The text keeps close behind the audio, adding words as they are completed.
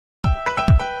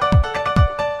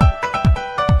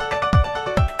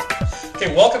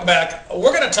Okay, welcome back.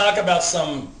 We're going to talk about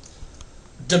some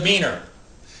demeanor,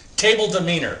 table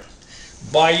demeanor,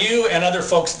 by you and other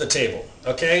folks at the table.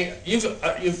 Okay,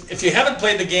 if you haven't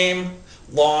played the game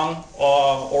long,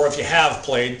 or if you have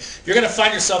played, you're going to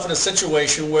find yourself in a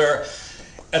situation where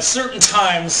at certain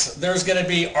times there's going to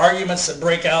be arguments that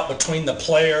break out between the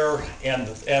player and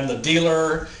the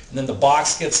dealer, and then the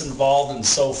box gets involved and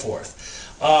so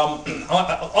forth. All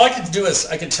I can do is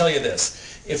I can tell you this.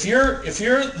 If you're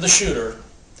the shooter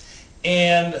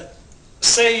and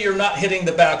say you're not hitting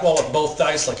the back wall with both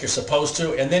dice like you're supposed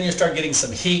to, and then you start getting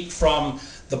some heat from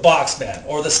the box man,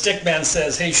 or the stick man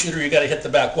says, hey shooter, you got to hit the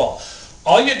back wall.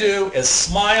 All you do is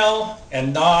smile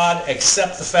and nod,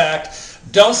 accept the fact.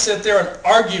 Don't sit there and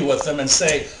argue with them and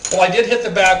say, well, I did hit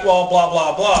the back wall, blah,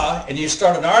 blah, blah, and you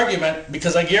start an argument,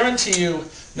 because I guarantee you,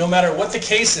 no matter what the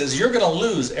case is, you're going to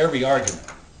lose every argument,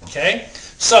 okay?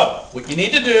 So what you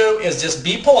need to do is just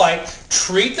be polite,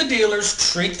 treat the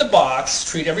dealers, treat the box,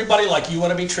 treat everybody like you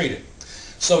want to be treated.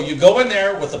 So you go in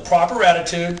there with the proper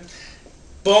attitude.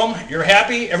 Boom, you're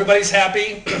happy, everybody's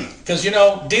happy, because you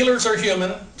know, dealers are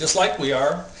human, just like we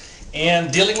are,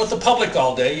 and dealing with the public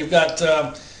all day, you've got,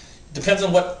 depends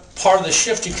on what part of the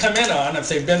shift you come in on. If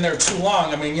they've been there too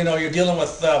long, I mean, you know, you're dealing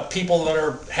with people that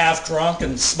are half drunk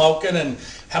and smoking, and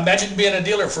imagine being a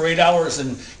dealer for 8 hours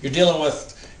and you're dealing with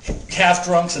half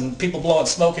drunks and people blowing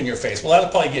smoke in your face. Well,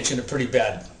 that'll probably get you in a pretty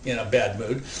bad, bad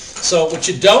mood. So what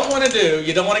you don't want to do,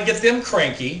 you don't want to get them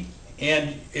cranky.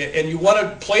 And you want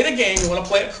to play the game, you want to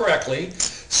play it correctly,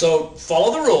 so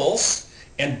follow the rules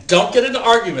and don't get into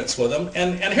arguments with them.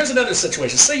 And here's another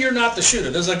situation. Say you're not the shooter.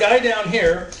 There's a guy down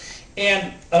here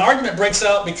and an argument breaks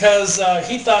out because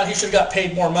he thought he should have got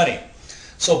paid more money.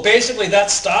 So basically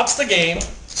that stops the game,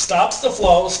 stops the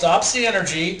flow, stops the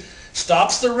energy,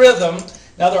 stops the rhythm.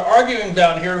 Now they're arguing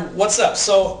down here, what's up?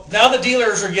 So now the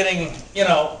dealers are getting,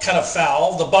 kind of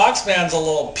foul. The box man's a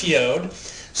little PO'd.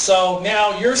 So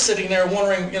now you're sitting there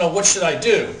wondering, what should I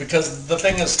do? Because the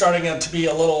thing is starting to be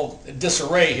a little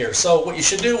disarray here. So what you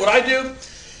should do, what I do,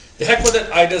 the heck with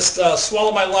it, I just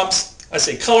swallow my lumps. I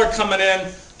say, color coming in.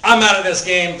 I'm out of this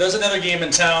game. There's another game in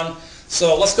town.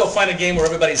 So let's go find a game where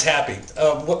everybody's happy.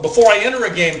 Before I enter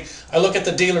a game, I look at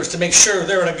the dealers to make sure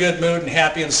they're in a good mood and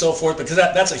happy and so forth, because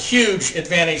that's a huge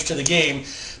advantage to the game,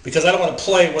 because I don't want to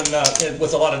play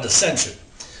with a lot of dissension.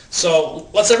 So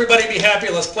let's everybody be happy.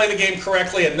 Let's play the game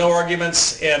correctly and no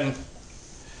arguments. And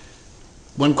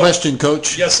one question,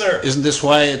 Coach. Yes, sir. Isn't this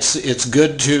why it's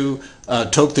good to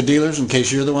toke the dealers in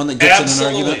case you're the one that gets in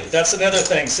an argument? Absolutely. That's another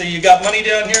thing. So you got money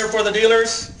down here for the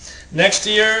dealers. Next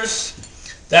to yours,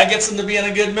 that gets them to be in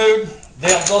a good mood.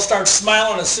 They'll start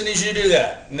smiling as soon as you do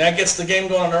that, and that gets the game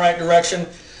going in the right direction.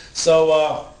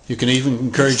 So you can even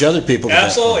encourage other people.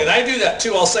 Absolutely, and I do that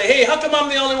too. I'll say, hey, how come I'm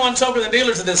the only one toking the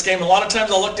dealers in this game? And a lot of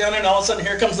times I'll look down there and all of a sudden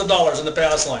here comes the dollars in the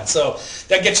pass line. So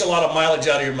that gets you a lot of mileage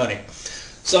out of your money.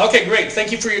 So, okay, great.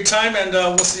 Thank you for your time, and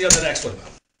we'll see you on the next one.